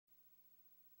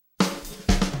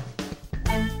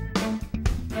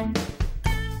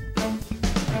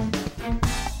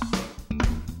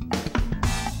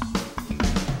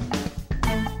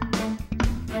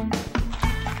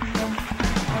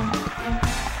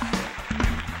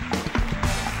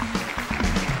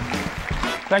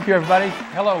Thank you, everybody.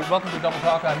 Hello, welcome to Double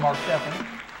Talk. I'm Mark Steffen.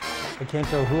 I can't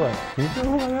tell who I am. Can you tell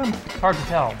who I am? Hard to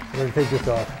tell. I'm going to take this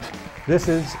off. This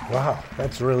is, wow,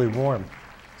 that's really warm.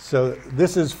 So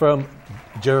this is from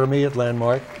Jeremy at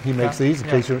Landmark. He makes these in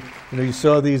case you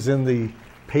saw these in the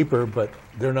paper, but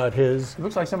they're not his. It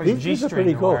looks like somebody's G-string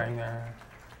you're wearing there.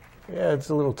 Yeah, it's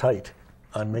a little tight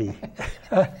on me.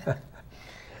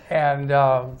 And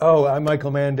I'm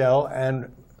Michael Mandel,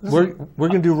 and we're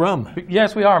going to do rum.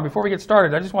 Yes, we are. Before we get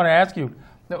started, I just want to ask you,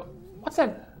 what's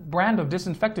that brand of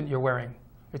disinfectant you're wearing?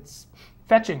 It's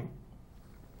fetching.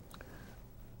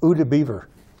 Eau de Beaver.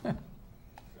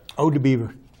 Eau de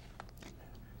Beaver.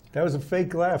 That was a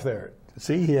fake laugh there.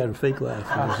 See, he had a fake laugh.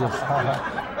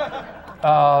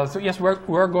 So yes,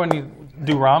 we're going to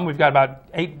do rum. We've got about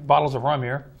 8 bottles of rum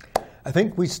here. I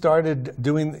think we started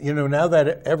doing, now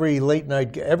that every late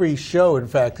night, every show, in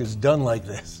fact, is done like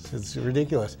this. It's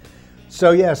ridiculous. So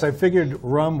yes, I figured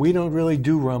rum, we don't really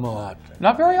do rum a lot.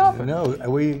 Not very often. No,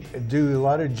 we do a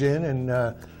lot of gin, and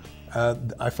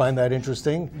I find that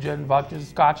interesting. Gin, vodkas,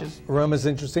 scotches. Rum is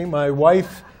interesting. My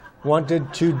wife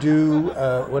wanted to do,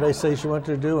 what I say she wanted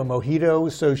to do, a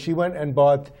mojito, so she went and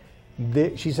bought,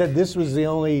 she said this was the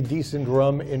only decent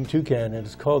rum in Toucan, and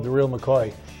it's called the Real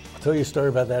McCoy. I'll tell you a story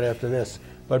about that after this.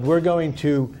 But we're going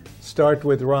to start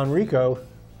with Ron Rico,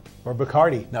 or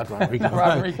Bacardi, not Ron Rico.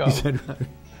 Ron Rico. He said Ron.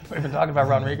 We've been talking about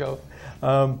Ron Rico.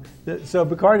 So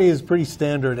Bacardi is pretty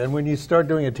standard, and when you start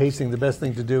doing a tasting, the best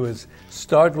thing to do is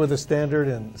start with a standard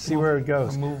and see where it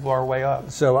goes. Move our way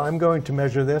up. So I'm going to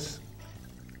measure this.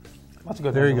 That's a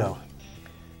good. There you go.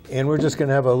 And we're just going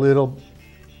to have a little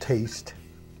taste.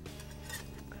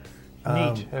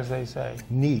 Neat, as they say.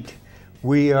 Neat.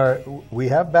 We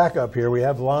have backup here. We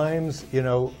have limes.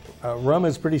 Rum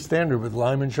is pretty standard with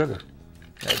lime and sugar.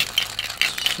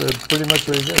 That's pretty much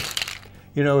what it is.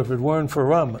 If it weren't for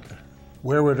rum,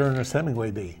 where would Ernest Hemingway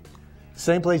be?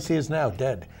 Same place he is now,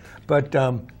 dead. But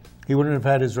he wouldn't have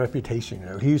had his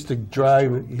reputation. He used to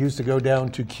drive. He used to go down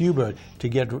to Cuba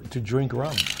to drink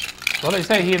rum. Well, they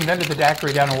say he invented the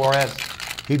daiquiri down in Juarez.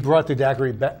 He brought the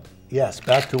daiquiri back. Yes,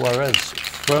 back to Juarez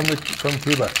from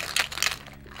Cuba.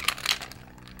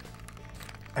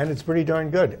 And it's pretty darn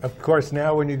good. Of course,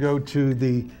 now when you go to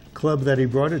the club that he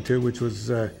brought it to, which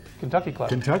was Kentucky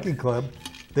Club,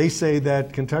 they say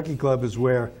that Kentucky Club is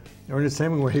where Ernest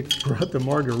Hemingway brought the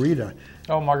margarita.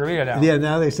 Oh, margarita now. Yeah,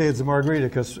 now they say it's a margarita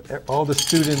because all the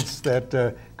students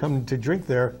that come to drink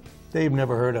there, they've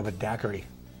never heard of a daiquiri.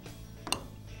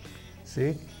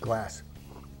 See? Glass.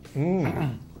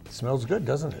 Smells good,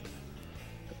 doesn't it?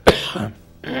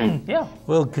 Yeah.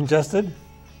 A little congested.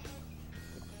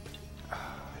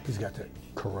 He's got the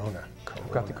Corona.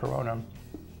 Got the Corona.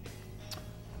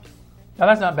 Now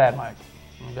that's not bad, Mike.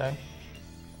 Okay.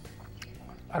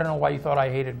 I don't know why you thought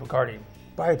I hated Bacardi.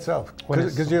 By itself,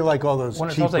 because you're like all those cheap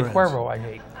brands. When it smells like Cuervo, I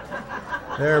hate.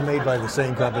 They're made by the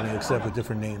same company except with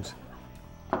different names.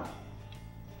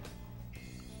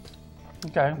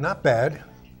 Okay. Not bad.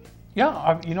 Yeah,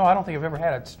 I don't think I've ever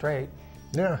had it straight.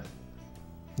 Yeah.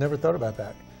 Never thought about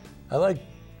that. I like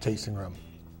tasting rum.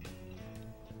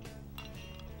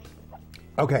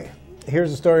 Okay,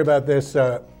 here's a story about this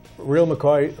Real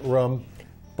McCoy rum.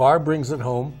 Barb brings it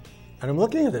home, and I'm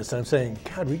looking at this and I'm saying,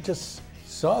 God, we just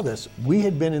saw this. We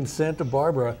had been in Santa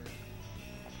Barbara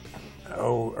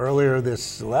earlier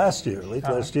this last year, late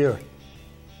last year.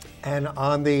 And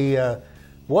on the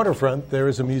waterfront, there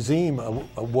is a museum,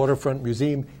 a waterfront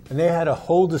museum, and they had a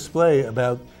whole display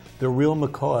about the Real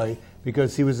McCoy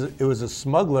because it was a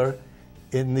smuggler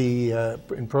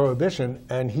in Prohibition,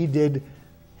 and he did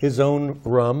his own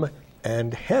rum,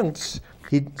 and hence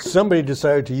somebody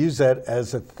decided to use that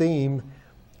as a theme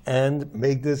and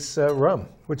make this rum,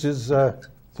 which is so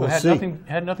it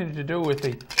had nothing to do with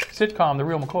the sitcom The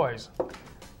Real McCoys.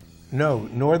 No,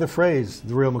 nor the phrase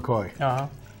The Real McCoy. Uh-huh.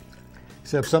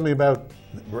 Except something about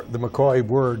the McCoy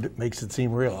word makes it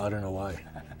seem real. I don't know why.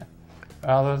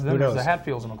 There's the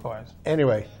Hatfields and McCoys.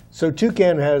 Anyway, so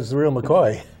Toucan has The Real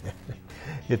McCoy.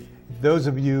 Those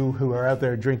of you who are out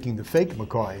there drinking the fake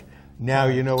McCoy, now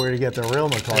you know where to get the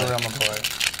real McCoy. The Real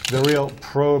McCoy. The real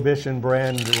Prohibition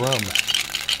brand rum.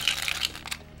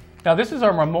 Now this is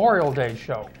our Memorial Day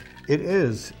show. It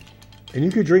is. And you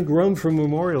could drink rum for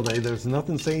Memorial Day. There's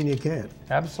nothing saying you can't.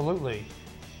 Absolutely.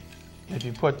 If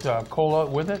you put cola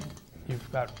with it,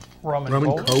 you've got rum and Rum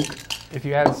and Coke. If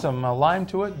you add some lime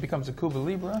to it becomes a Cuba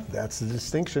Libre. That's the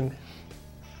distinction.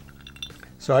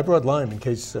 So I brought lime in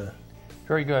case...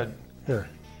 Very good. Here.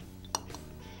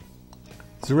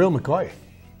 It's a Real McCoy.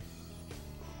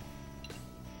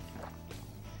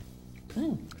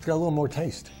 It's got a little more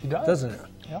taste. It does. Doesn't it?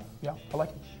 Yeah. I like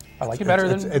it. I like it better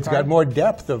than... It's got more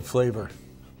depth of flavor.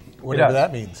 whatever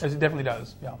that means. It definitely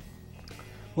does, yeah.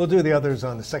 We'll do the others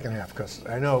on the second half because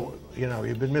I know,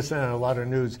 you've been missing out on a lot of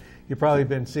news. You've probably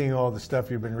been seeing all the stuff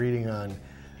you've been reading on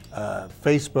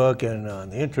Facebook and on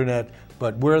the internet,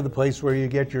 but we're the place where you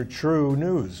get your true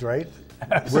news, right?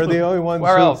 Absolutely. We're the only ones.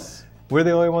 Where else? We're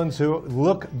the only ones who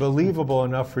look believable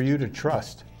enough for you to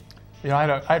trust.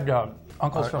 I had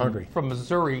uncles from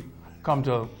Missouri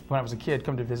when I was a kid,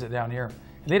 come to visit down here.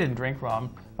 They didn't drink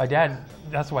rum. My dad,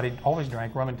 that's what he always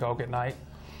drank, rum and Coke at night.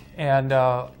 And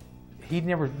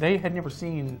they had never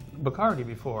seen Bacardi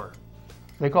before.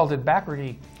 They called it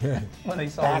Bacardi when they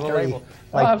saw the label.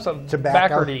 Like I'll have some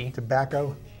tobacco, Bacardi.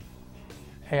 Tobacco.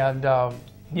 And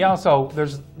so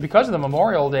because of the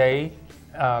Memorial Day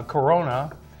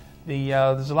Corona,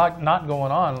 there's a lot not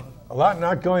going on. A lot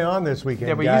not going on this weekend,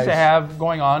 Yeah, we guys. used to have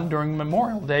going on during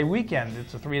Memorial Day weekend.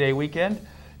 It's a 3-day weekend.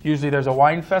 Usually there's a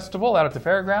wine festival out at the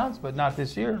fairgrounds, but not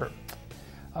this year.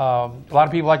 A lot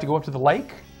of people like to go up to the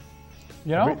lake.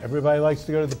 Everybody likes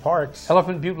to go to the parks.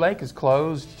 Elephant Butte Lake is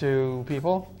closed to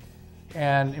people.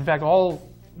 And in fact,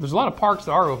 there's a lot of parks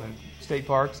that are open, state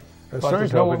parks, but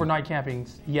there's no overnight camping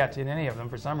yet in any of them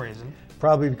for some reason.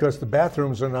 Probably because the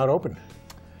bathrooms are not open.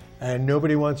 And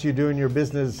nobody wants you doing your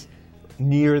business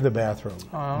near the bathroom.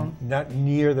 Not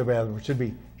near the bathroom. It should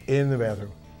be in the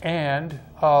bathroom. And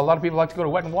a lot of people like to go to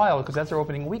Wet and Wild because that's their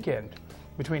opening weekend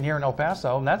between here and El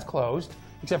Paso, and that's closed,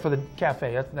 except for the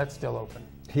cafe. That's still open.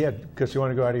 Yeah, because you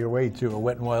want to go out of your way to a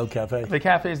Wet and Wild cafe. The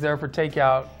cafe's there for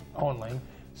takeout only.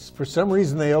 For some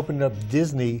reason, they opened up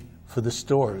Disney for the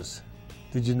stores.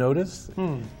 Did you notice?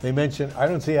 They mentioned, I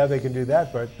don't see how they can do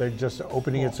that, but they're just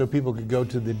opening it so people could go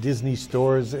to the Disney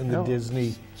stores in the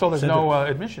Disney. So there's Center. no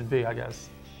admission fee, I guess.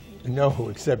 No,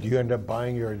 except you end up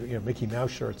buying your Mickey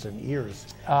Mouse shirts and ears.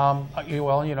 Disney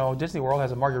World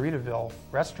has a Margaritaville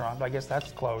restaurant, but I guess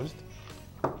that's closed.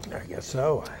 I guess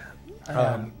so.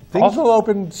 Things will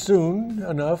open soon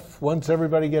enough once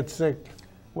everybody gets sick.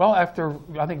 Well, after,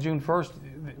 I think, June 1st,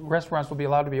 restaurants will be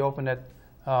allowed to be open at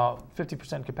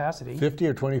 50% capacity. 50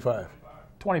 or 25?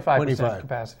 25%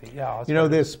 capacity, yeah.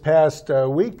 This past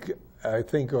week, I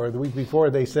think, or the week before,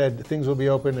 they said things will be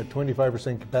open at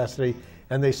 25% capacity.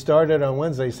 And they started on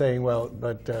Wednesday saying,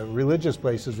 but religious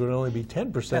places would only be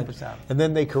 10%. 10%. And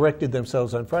then they corrected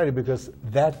themselves on Friday because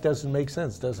that doesn't make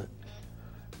sense, does it?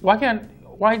 Why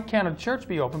can't a church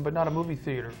be open but not a movie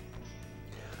theater?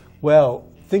 Well,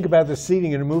 think about the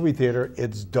seating in a movie theater.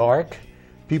 It's dark.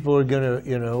 People are going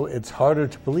to, it's harder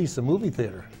to police a movie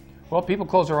theater. Well, people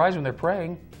close their eyes when they're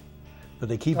praying. But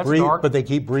they keep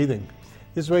breathing.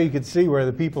 This way you can see where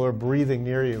the people are breathing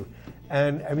near you.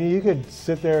 And I mean, you could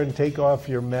sit there and take off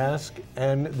your mask,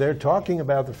 and they're talking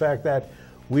about the fact that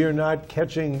we are not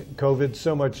catching COVID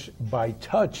so much by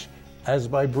touch as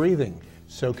by breathing.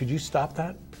 So could you stop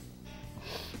that?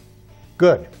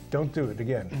 Good. Don't do it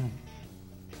again.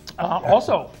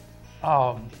 Also,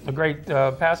 a great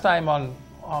pastime on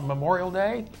Memorial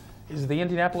Day is the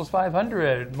Indianapolis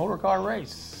 500 motor car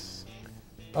race.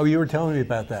 Oh, you were telling me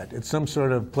about that. It's some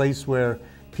sort of place where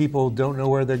people don't know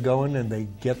where they're going and they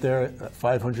get there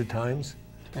 500 times.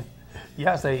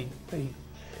 Yes,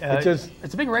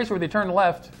 it's a big race where they turn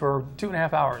left for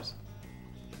 2.5 hours.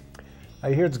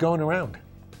 I hear it's going around.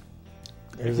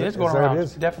 It is going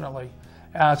around, definitely.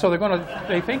 So they're going to.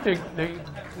 They think they've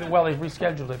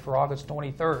rescheduled it for August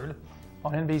 23rd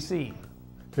on NBC.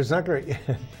 There's not great.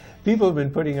 People have been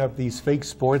putting up these fake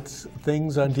sports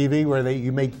things on TV where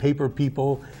you make paper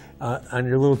people on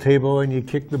your little table and you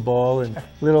kick the ball and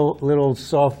little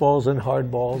softballs and hard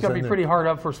balls. It's got to be pretty hard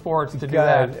up for sports to do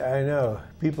that. I know.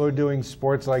 People are doing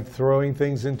sports like throwing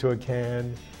things into a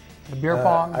can. The beer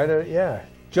pong.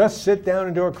 Just sit down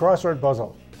and do a crossword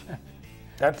puzzle.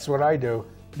 That's what I do.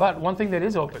 But one thing that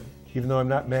is open, even though I'm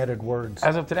not mad at words,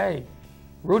 as of today,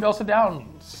 Route Elsa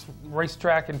Downs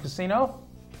racetrack and casino.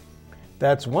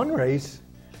 That's one race.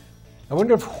 I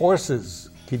wonder if horses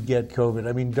could get COVID.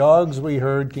 I mean, dogs, we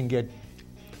heard, can get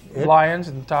it. Lions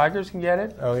and tigers can get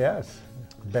it. Oh, yes.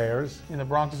 Bears. In the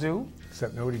Bronx Zoo.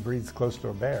 Except nobody breathes close to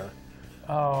a bear.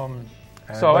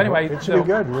 So anyway, it should be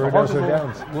good. The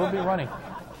horses will be running.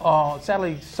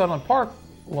 Sadly, Sunland Park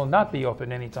will not be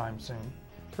open anytime soon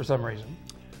for some reason.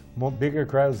 More bigger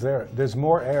crowds there. There's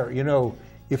more air.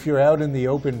 If you're out in the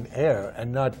open air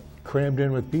and not crammed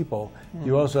in with people,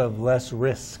 you also have less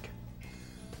risk.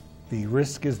 The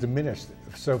risk is diminished.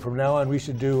 So from now on, we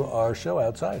should do our show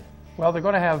outside. Well, they're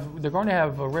going to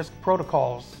have risk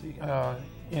protocols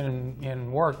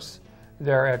in works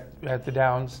there at the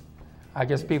Downs. I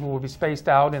guess people will be spaced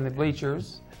out in the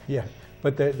bleachers. Yeah,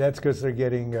 but that's because they're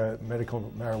getting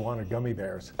medical marijuana gummy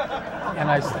bears. And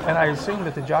I assume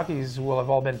that the jockeys will have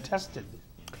all been tested.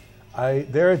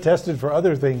 They're tested for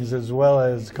other things as well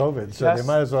as COVID, so they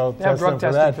might as well test them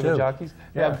for that too. They have drug testing for the jockeys.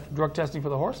 They have drug testing for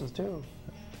the horses too.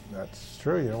 That's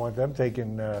true. You don't want them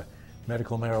taking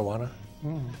medical marijuana.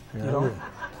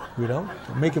 We don't?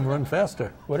 Make them run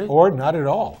faster. Or not at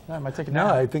all. No, I might take a nap.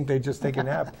 No, I think they just take a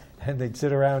nap and they'd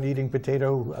sit around eating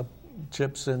potato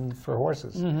chips for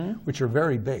horses, which are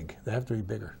very big. They have to be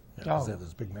bigger. They have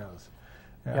those big mouths.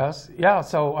 Yes. Yeah.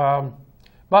 So,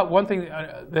 but one thing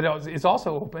that is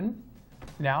also open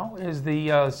now is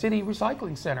the City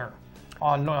Recycling Center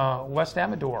on West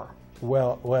Amador.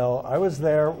 Well, I was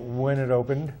there when it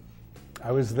opened.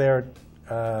 I was there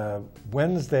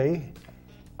Wednesday.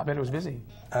 I bet it was busy.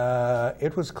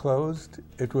 It was closed.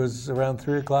 It was around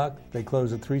 3 o'clock. They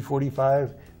closed at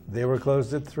 3:45. They were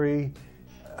closed at 3.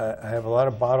 I have a lot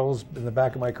of bottles in the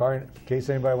back of my car in case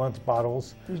anybody wants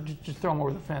bottles. You just throw them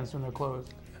over the fence when they're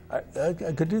closed. I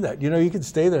could do that. You know, you could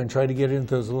stay there and try to get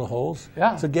into those little holes.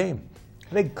 Yeah. It's a game.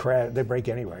 They break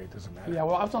anyway. It doesn't matter. Yeah,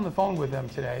 well, I was on the phone with them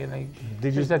today, and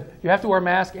they said, you have to wear a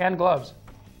mask and gloves.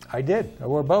 I did. I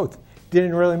wore both.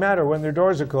 Didn't really matter when their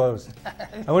doors are closed.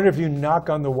 I wonder if you knock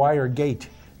on the wire gate.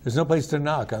 There's no place to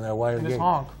knock on that wire gate. Just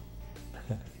honk.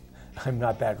 I'm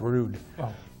not that rude.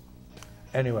 Oh.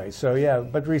 Anyway, so yeah,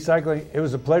 but recycling, it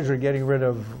was a pleasure getting rid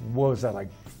of, what was that, like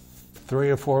 3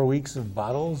 or 4 weeks of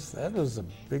bottles? That was a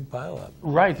big pile up.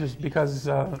 Right, just because...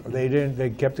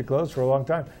 They kept it closed for a long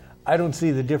time. I don't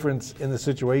see the difference in the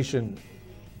situation,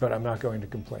 but I'm not going to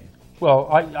complain. Well,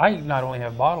 I not only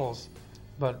have bottles,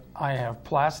 but I have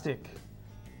plastic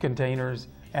containers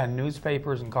and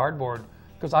newspapers and cardboard,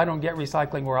 because I don't get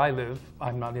recycling where I live.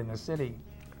 I'm not in the city.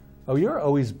 Oh, you're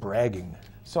always bragging.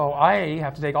 So I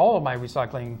have to take all of my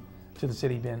recycling to the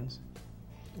city bins.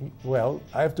 Well,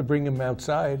 I have to bring them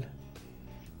outside.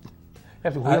 You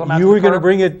have to wheel them out. You were going to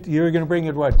bring it. You were going to bring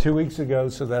it what, 2 weeks ago,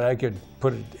 so that I could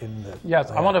put it in the.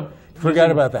 Yes, I want to. Forgot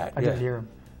about that. I didn't hear him.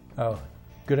 Oh,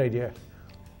 good idea.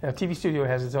 Yeah, TV Studio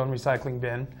has its own recycling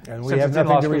bin. And we have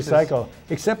nothing to recycle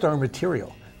except our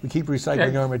material. We keep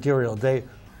recycling our material.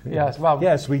 Yes, well.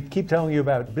 Yes, we keep telling you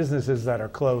about businesses that are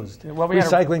closed. Well,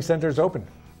 recycling centers open.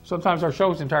 Sometimes our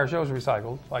entire shows are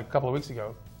recycled, like a couple of weeks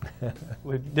ago.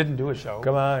 We didn't do a show.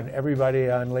 Come on, everybody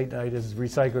on late night is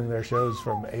recycling their shows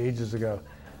from ages ago.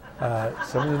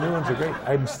 Some of the new ones are great.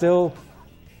 I'm still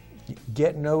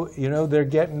getting, they're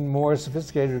getting more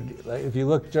sophisticated. If you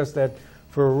look just at,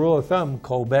 for a rule of thumb,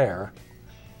 Colbert,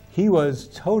 he was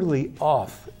totally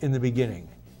off in the beginning.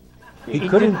 He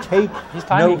couldn't take his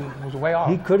timing was way off.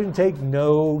 He couldn't take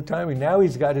no timing. Now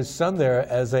he's got his son there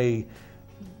as a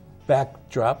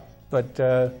backdrop, but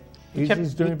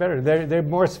he's doing better. They're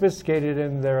more sophisticated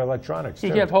in their electronics.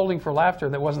 He kept holding for laughter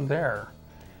that wasn't there.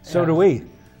 So do we.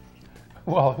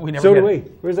 Well, we never. So do we.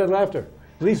 Where's that laughter?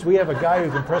 At least we have a guy who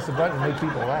can press a button and make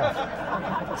people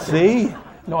laugh. See?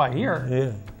 No, I hear.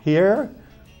 Yeah. Here?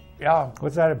 Yeah.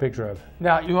 What's that a picture of?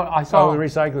 Now I saw the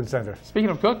recycling center.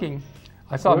 Speaking of cooking,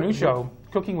 I saw a new show,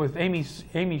 Cooking with Amy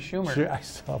Schumer. I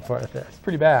saw part of that. It's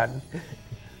pretty bad.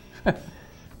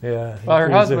 Yeah. Well, her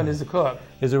husband is a cook.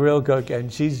 Is a real cook,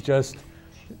 and she's just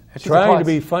trying to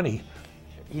be funny.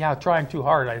 Yeah, trying too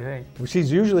hard, I think.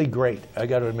 She's usually great, I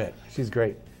got to admit. She's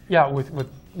great. Yeah, with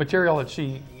material that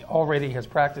she already has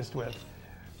practiced with.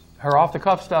 Her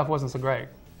off-the-cuff stuff wasn't so great.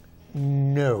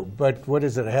 No, but what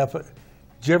is it,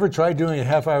 did you ever try doing a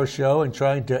half-hour show and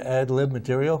trying to ad-lib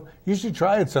material? You should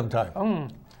try it sometime.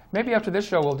 Maybe after this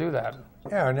show we'll do that.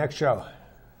 Yeah, our next show.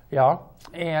 Yeah,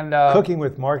 and... Cooking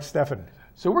with Mark Steffen.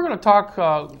 So we're going to talk...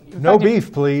 no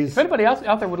beef, please. If anybody else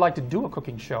out there would like to do a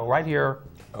cooking show right here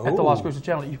at the Las Cruces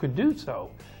channel, you can do so.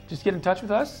 Just get in touch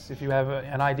with us if you have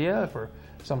an idea for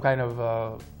some kind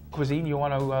of cuisine you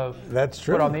want to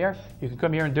put on the air. You can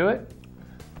come here and do it.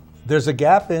 There's a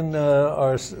gap in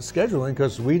our scheduling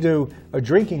because we do a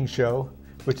drinking show,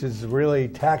 which is really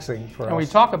taxing for us. And we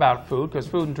talk about food because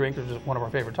food and drink is one of our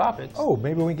favorite topics. Oh,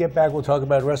 maybe when we get back we'll talk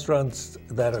about restaurants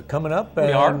that are coming up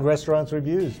and restaurants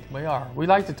reviews. We are. We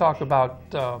like to talk about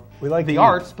the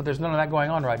arts, but there's none of that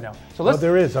going on right now. So let's.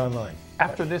 Well, there is online.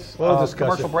 After this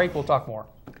commercial break, we'll talk more.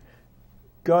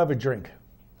 Go have a drink.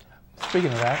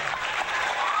 Speaking of that.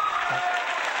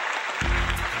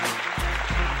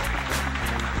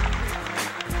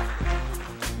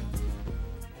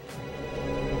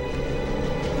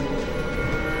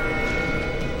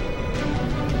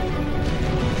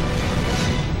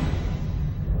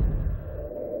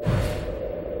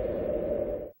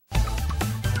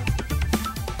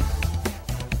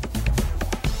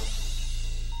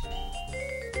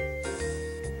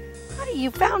 You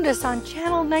found us on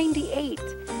Channel 98.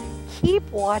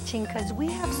 Keep watching because we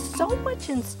have so much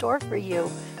in store for you.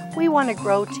 We want to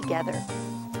grow together.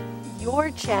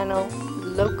 Your channel,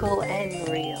 local and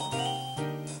real.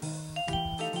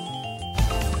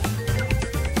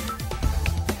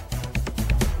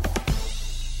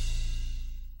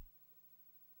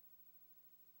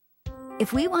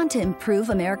 If we want to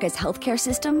improve America's healthcare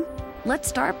system, let's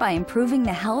start by improving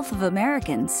the health of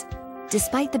Americans.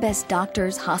 Despite the best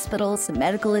doctors, hospitals, and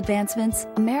medical advancements,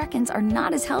 Americans are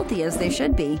not as healthy as they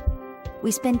should be. We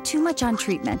spend too much on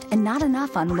treatment and not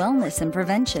enough on wellness and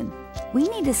prevention. We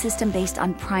need a system based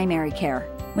on primary care.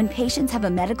 When patients have a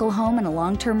medical home and a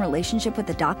long-term relationship with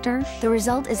a doctor, the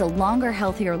result is a longer,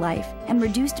 healthier life and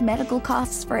reduced medical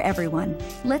costs for everyone.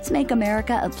 Let's make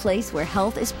America a place where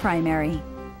health is primary.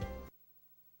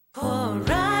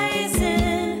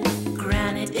 Horizon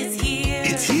Granite is here.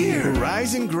 It's here.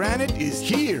 Horizon Granite is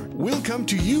here. We'll come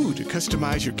to you to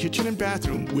customize your kitchen and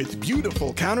bathroom with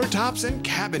beautiful countertops and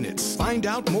cabinets. Find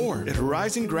out more at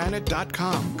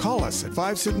horizongranite.com. Call us at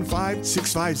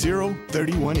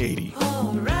 575-650-3180.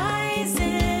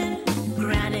 Horizon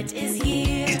Granite is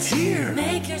here. It's here.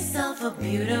 Make yourself a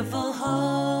beautiful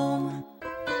home.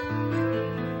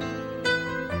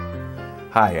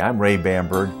 Hi, I'm Ray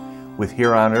Bamberg with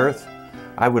Here on Earth.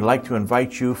 I would like to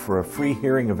invite you for a free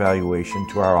hearing evaluation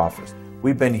to our office.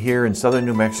 We've been here in southern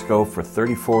New Mexico for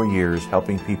 34 years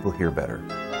helping people hear better.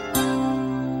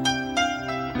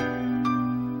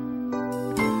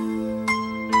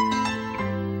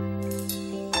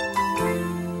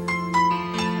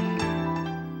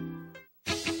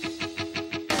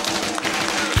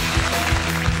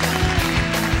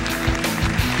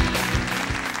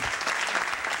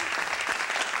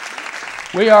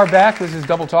 We are back. This is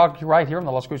Double Talk right here on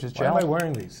the Las Cruces Why am channel. I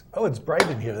wearing these? Oh, it's bright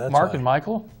in here. That's Mark why. and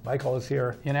Michael Michael is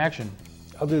here. in action.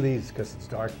 I'll do these because it's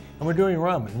dark. And we're doing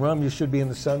rum. And rum you should be in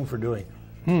the sun for doing.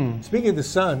 Speaking of the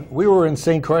sun, we were in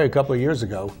St. Croix a couple of years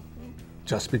ago,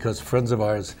 just because friends of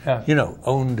ours,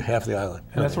 owned half the island.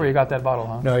 And that's where you got that bottle,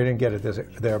 huh? No, I didn't get it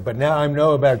there. But now I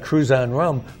know about Cruzan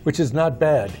rum, which is not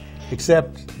bad,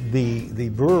 except the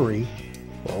brewery,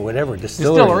 or whatever,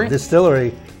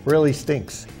 distillery really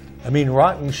stinks. I mean,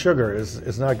 rotten sugar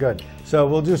is not good. So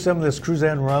we'll do some of this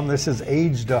Cruzan rum. This is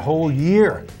aged a whole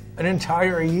year, an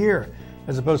entire year,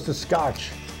 as opposed to Scotch,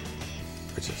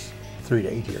 which is 3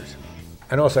 to 8 years.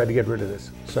 And also I had to get rid of this.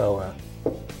 So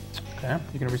Okay,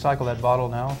 you can recycle that bottle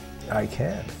now. I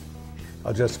can.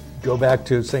 I'll just go back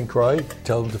to St. Croix,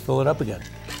 tell them to fill it up again.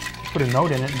 Put a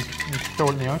note in it and throw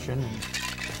it in the ocean.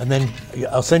 And then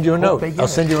I'll send you a note. I'll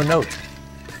send you a note.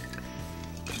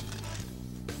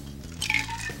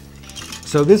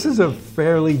 So this is a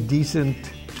fairly decent,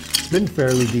 been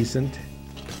fairly decent.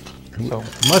 So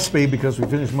it must be because we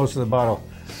finished most of the bottle.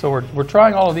 So we're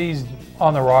trying all of these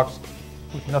on the rocks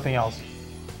with nothing else.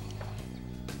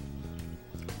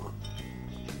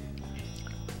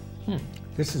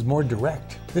 This is more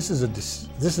direct. This is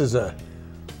a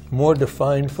more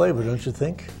defined flavor, don't you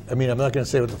think? I mean, I'm not going to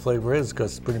say what the flavor is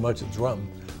because pretty much it's rum.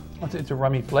 It's a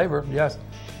rummy flavor, yes.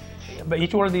 But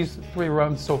each one of these 3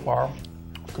 rums so far,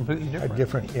 completely different.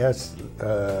 Different, yes.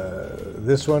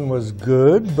 This one was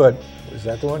good, but is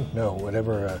that the one? No,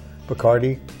 whatever.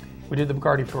 Bacardi. We did the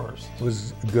Bacardi first.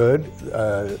 Was good.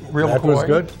 Real that McCoy was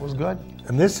good. Was good.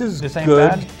 And this is This ain't good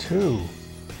bad? too.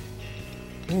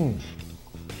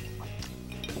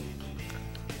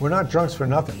 We're not drunks for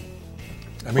nothing.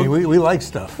 I mean, we like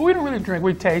stuff. Well, we don't really drink.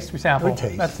 We taste. We sample. We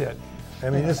taste. That's it. I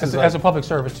mean, this is as a public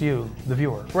service to you, the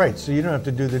viewer. right. So you don't have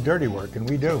to do the dirty work, and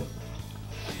we do.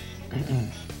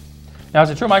 Now, is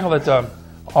it true, Michael, that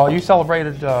you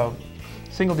celebrated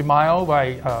Cinco de Mayo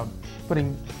by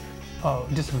putting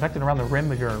disinfectant around the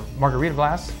rim of your margarita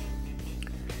glass?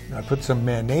 I put some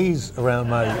mayonnaise around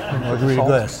my margarita Salt?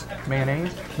 glass.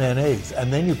 Mayonnaise?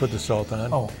 And then you put the salt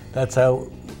on. Oh. That's how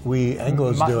we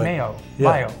Anglos do it. Mayo.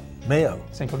 Yeah. Mayo.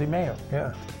 Cinco de Mayo.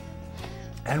 Yeah.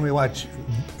 And we watch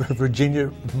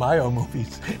Virginia Mayo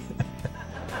movies.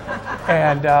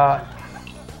 And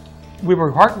we were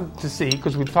heartened to see,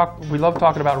 because we love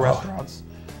talking about restaurants,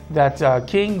 that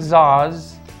King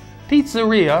Za's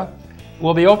Pizzeria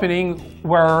will be opening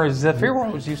where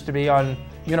Zaffiro's used to be on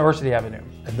University Avenue.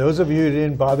 And those of you who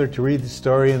didn't bother to read the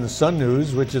story in the Sun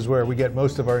News, which is where we get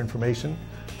most of our information,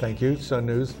 thank you, Sun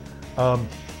News. The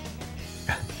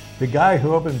guy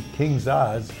who opened King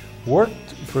Za's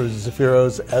worked for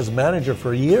Zaffiro's as manager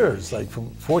for years, like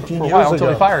from 14 For a years while, ago. until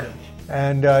they fired him.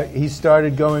 And he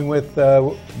started going with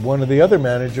one of the other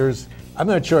managers. I'm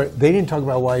not sure. They didn't talk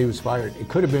about why he was fired. It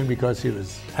could have been because he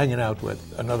was hanging out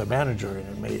with another manager, and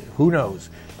it made, who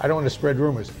knows? I don't want to spread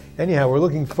rumors. Anyhow, we're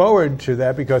looking forward to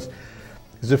that because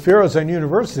Zaffiro's on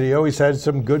University always had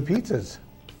some good pizzas.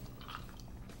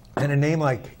 And a name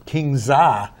like King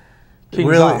Za King's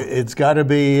really, Eye. it's got to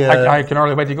be. I can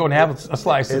hardly wait to go and have a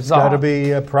slice. It's got to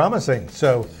be promising.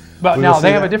 So, but we now will they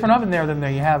see have that. a different oven there than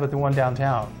they have at the one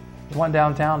downtown. The one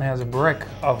downtown has a brick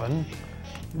oven.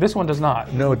 This one does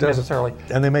not. No, it doesn't necessarily.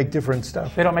 And they make different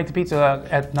stuff. They don't make the pizza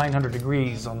at 900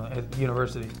 degrees at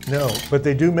university. No, but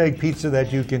they do make pizza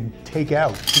that you can take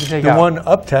out. You can take the out. one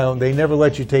uptown, they never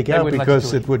let you take out wouldn't let you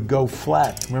because do it. it would go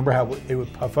flat. Remember how it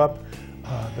would puff up?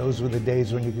 Those were the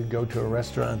days when you could go to a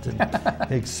restaurant and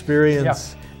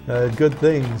experience good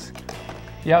things.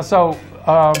 Yeah, so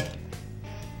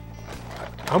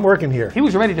I'm working here. he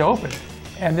was ready to open,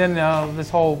 and then this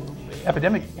whole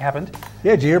epidemic happened.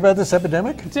 Yeah, did you hear about this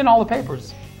epidemic? It's in all the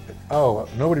papers, Oh,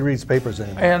 nobody reads papers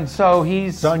anymore. and so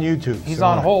he's It's on YouTube. He's so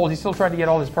on hold. He's still trying to get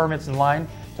all his permits in line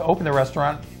to open the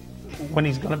restaurant when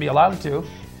he's going to be allowed to,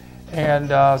 and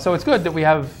so it's good that we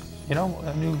have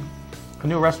a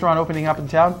new restaurant opening up in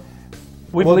town.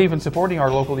 We believe in supporting our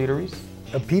local eateries.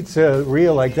 A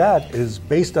pizzeria like that is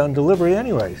based on delivery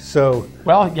anyway. So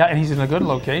Well, yeah, and he's in a good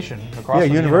location across yeah,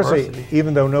 from the university.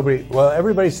 Even though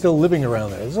everybody's still living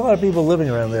around there. There's a lot of people living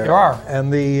around there. There are.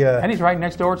 And the And he's right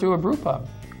next door to a brew pub.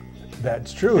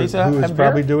 that's true. Pizza Who is and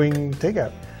probably beer? doing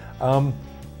takeout.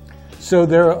 So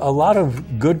there are a lot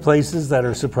of good places that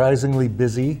are surprisingly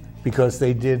busy because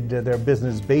they did their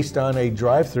business based on a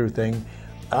drive-through thing.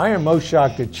 I am most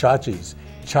shocked at Chachi's.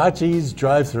 Chachi's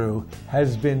drive-through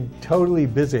has been totally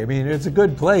busy. I mean, it's a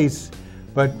good place,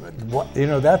 but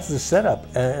that's the setup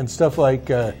and stuff like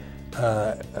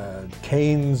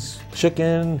Cane's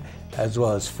Chicken, as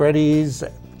well as Freddy's.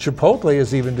 Chipotle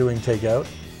is even doing takeout.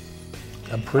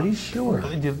 I'm pretty sure.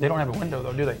 They don't have a window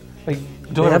though, do they? They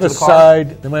They deliver have to a the car.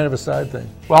 side. They might have a side thing.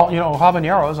 Well,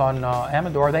 habaneros on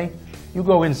Amador. You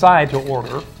go inside to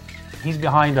order. He's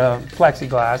behind a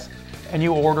plexiglass, and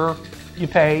you order, you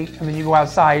pay, and then you go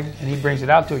outside, and he brings it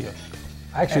out to you.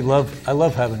 I love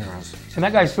habaneros. And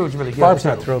that guy's food's really good. Barb's too.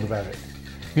 not thrilled about it.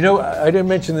 I didn't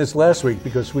mention this last week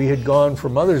because we had gone for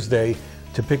Mother's Day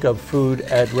to pick up food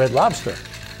at Red Lobster.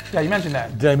 Yeah, you mentioned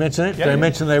that. Did I mention it? Yeah, Did I you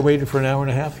mention that I waited for an hour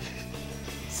and a half?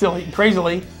 Silly,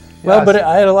 crazily. Well, Yes. but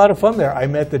I had a lot of fun there. I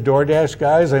met the DoorDash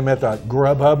guys. I met the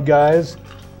Grubhub guys.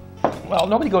 Well,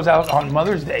 nobody goes out on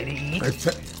Mother's Day to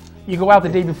eat. You go out the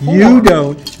day before. You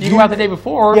don't. You go out the day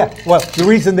before. Yeah, well, the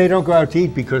reason they don't go out to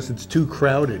eat because it's too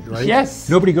crowded, right? Yes.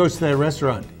 Nobody goes to that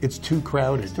restaurant. It's too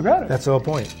crowded. It's too crowded. That's the whole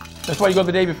point. That's why you go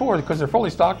the day before, because they're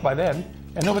fully stocked by then,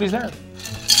 and nobody's there.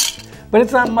 But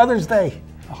it's not Mother's Day.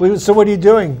 So what are you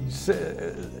doing?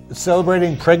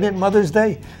 Celebrating pregnant Mother's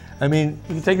Day? I mean,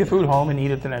 You can take the food home and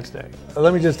eat it the next day.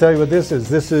 let me just tell you what this is.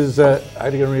 This is, I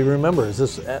don't even remember.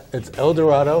 It's El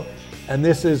Dorado, and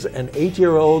this is an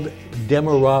 8-year-old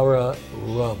Demerara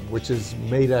rum, which is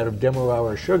made out of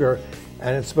Demerara sugar,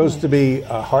 and it's supposed to be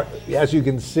as you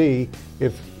can see,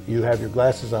 if you have your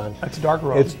glasses on. It's dark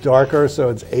rum. It's darker, so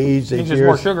it's aged 8 means years. there's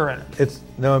more sugar in it.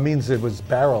 No, it means it was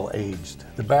barrel aged.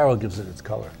 The barrel gives it its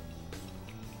color.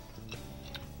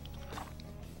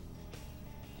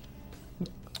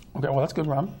 Okay, well, that's good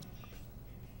rum.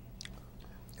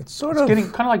 It's sort It's of getting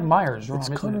kind of like Myers rum, It's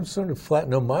isn't kind it? of sort of flat.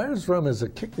 No, Myers rum is a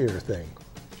kickier thing.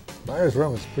 Myers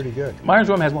rum is pretty good. Myers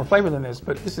rum has more flavor than this,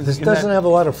 but this is... This doesn't have a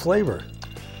lot of flavor.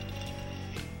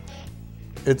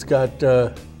 It's got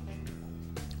the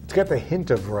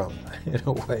hint of rum in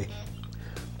a way.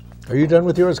 Are you done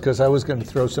with yours? Because I was going to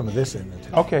throw some of this in.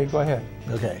 Okay, go ahead.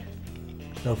 Okay.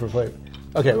 No for flavor.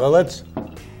 Okay, well let's.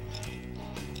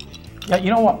 Yeah, you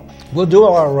know what? We'll do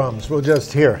all our rums. We'll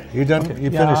just here. You done? Okay. You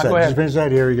Yeah, finish that. go ahead. Just finish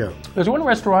that. Here we go. There's one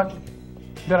restaurant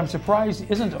that I'm surprised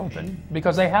isn't open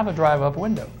because they have a drive-up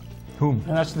window, Whom?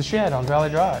 and that's the Shed on Valley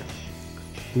Drive.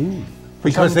 Ooh.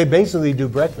 Because they basically do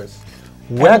breakfast.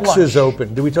 And Wex lunch. is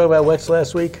open. Did we talk about Wex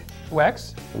last week?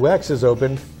 Wex, Wex is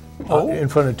open Oh. in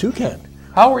front of Toucan.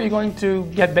 how are you going to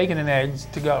get bacon and eggs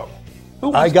to go?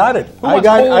 Who I wants- got it. Who wants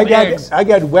cold eggs? I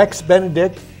got Wex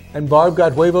Benedict, and Barb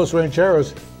got huevos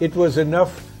rancheros. It was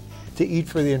enough to eat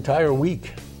for the entire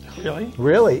week. Really?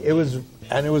 Really, it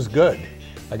was good.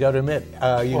 I got to admit,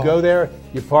 you go there,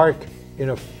 you park in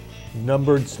a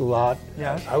numbered slot.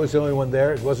 Yes. I was the only one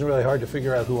there. It wasn't really hard to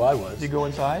figure out who I was. You go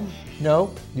inside?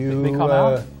 No, you. They come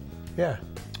out? Yeah.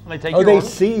 They take Oh, your they order?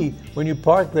 see when you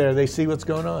park there. They see what's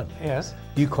going on. Yes.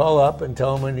 You call up and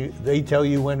tell them they tell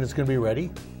you when it's going to be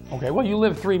ready. Okay, well, you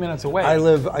live 3 minutes away.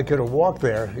 I could have walked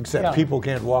there, except Yeah. people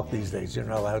can't walk these days. You're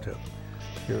not allowed to.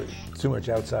 You're too much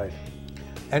outside.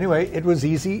 Anyway, it was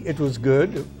easy. It was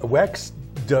good. Wex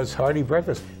does hearty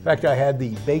breakfast. In fact, I had the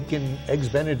bacon eggs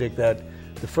Benedict that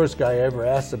the first guy I ever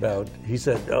asked about. He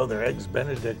said, "Oh, their eggs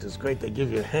Benedict is great. They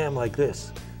give you ham like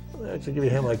this. Well, they actually give you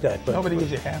ham like that." But Nobody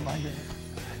gives you ham like that.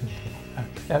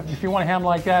 If you want a ham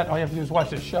like that, all you have to do is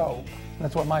watch the show.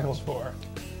 That's what Michael's for.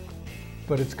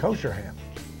 But it's kosher ham.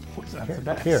 That's the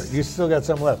best. Here, you still got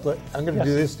some left. I'm going to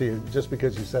do this to you just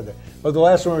because you said that. But the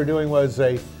last one we were doing was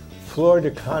a flor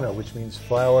de cana, which means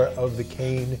flower of the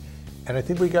cane. And I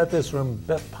think we got this from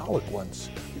Beth Pollock once.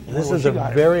 This is a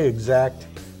very exact.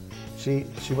 She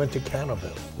went to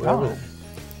Cannaville. Oh.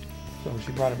 So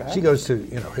she brought it back? She goes to,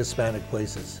 Hispanic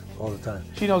places all the time.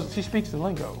 She speaks the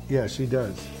lingo. Yeah, she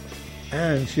does.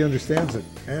 And she understands it.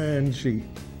 And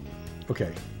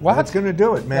okay. What? That's going to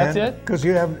do it, man. That's it? Because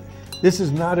this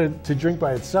is not to drink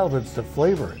by itself, it's to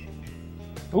flavor it.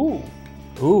 Ooh.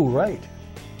 Ooh, right.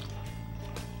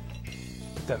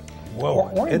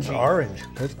 Whoa, it's orange.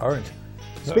 It's orange.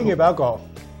 Speaking of alcohol,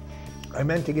 I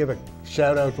meant to give a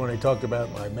shout out when I talked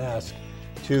about my mask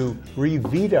to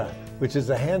Revita, which is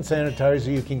a hand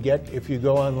sanitizer you can get if you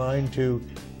go online to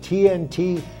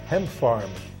TNT Hemp Farm.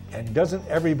 And doesn't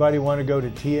everybody want to go to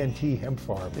TNT Hemp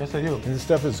Farm? Yes, I do. And this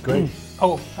stuff is great.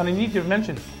 Oh, and I need to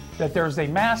mention that there's a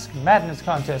mask madness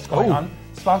contest going on,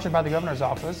 sponsored by the governor's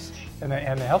office and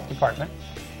the health department.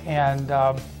 And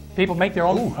people make their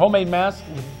own homemade masks,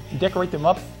 decorate them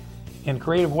up in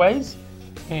creative ways,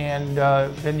 and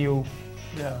then you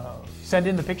send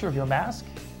in the picture of your mask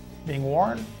being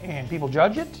worn, and people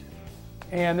judge it,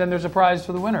 and then there's a prize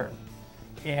for the winner.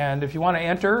 And if you want to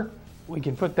enter, we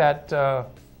can put that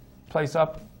place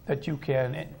up that you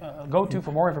can go to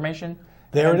for more information.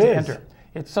 There it is. Enter.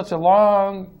 It's such a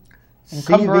long,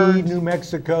 CV New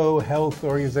Mexico Health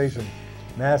Organization,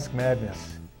 Mask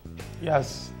Madness.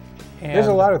 Yes. And there's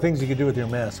a lot of things you can do with your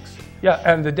masks. Yeah,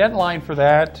 and the deadline for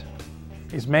that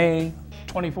is May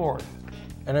 24th.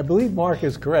 And I believe Mark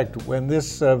is correct. When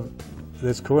this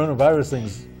coronavirus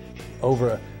thing's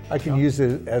over, I can use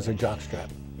it as a jockstrap.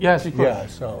 Yes, you could. Yeah,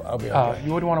 so I'll be okay.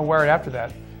 You wouldn't want to wear it after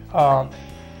that. I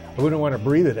wouldn't want to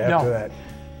breathe it after that.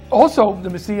 Also, the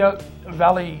Mesilla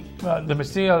Valley, the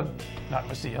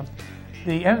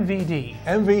MVD.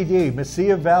 MVD,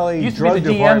 Mesilla Valley used Drug to be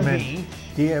the Department. DMV,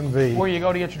 DMV. where you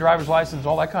go to get your driver's license,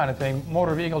 all that kind of thing,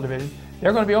 Motor Vehicle Division.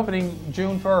 They're going to be opening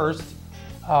June 1st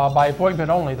by appointment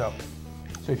only, though.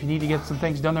 So if you need to get some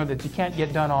things done there that you can't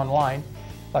get done online,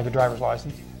 like a driver's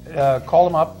license, call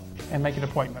them up and make an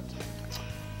appointment.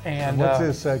 And what's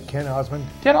this, Ken Osmond?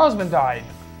 Ken Osmond died.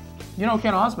 You know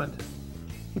Ken Osmond?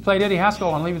 He played Eddie Haskell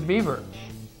on Leave It to Beaver.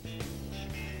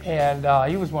 And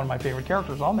he was one of my favorite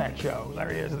characters on that show.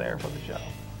 There he is there for the show.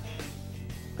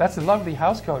 That's a lovely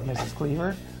house coat, Mrs.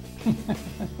 Cleaver.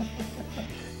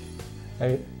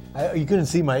 You couldn't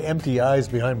see my empty eyes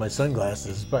behind my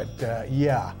sunglasses, but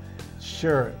yeah,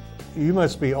 sure. You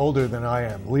must be older than I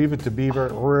am. Leave It to Beaver,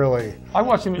 really. I'm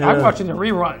watching the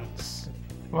reruns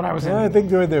when I was in I think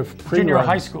they're the junior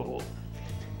high school.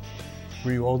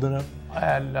 Were you old enough?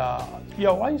 And I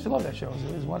used to love that show.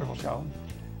 It was a wonderful show.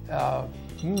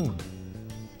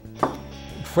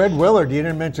 Fred Willard, you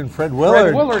didn't mention Fred Willard.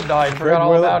 Fred Willard died, forgot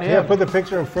all about him. Yeah, put the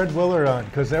picture of Fred Willard on,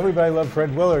 because everybody loved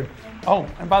Fred Willard. Oh,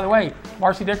 and by the way,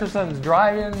 Marcy Dickerson's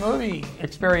drive-in movie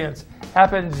experience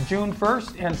happens June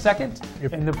 1st and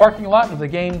 2nd in the parking lot of the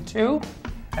Game 2.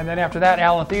 And then after that,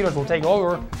 Allen Theaters will take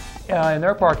over in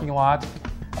their parking lot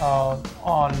at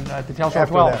the Telstar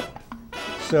 12. That.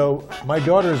 So my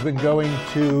daughter has been going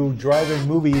to drive-in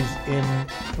movies in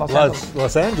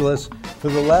Los Angeles for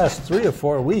the last 3 or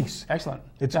 4 weeks. Excellent.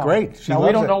 It's great. She loves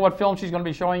we don't it. know what film she's going to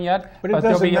be showing yet, but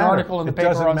there'll be an article in the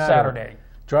paper on Saturday.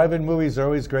 Drive-in movies are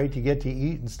always great. You get to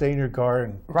eat and stay in your car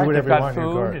and do whatever you want in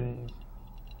your car.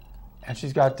 And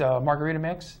she's got margarita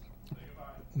mix.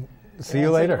 See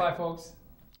you later. Bye, folks.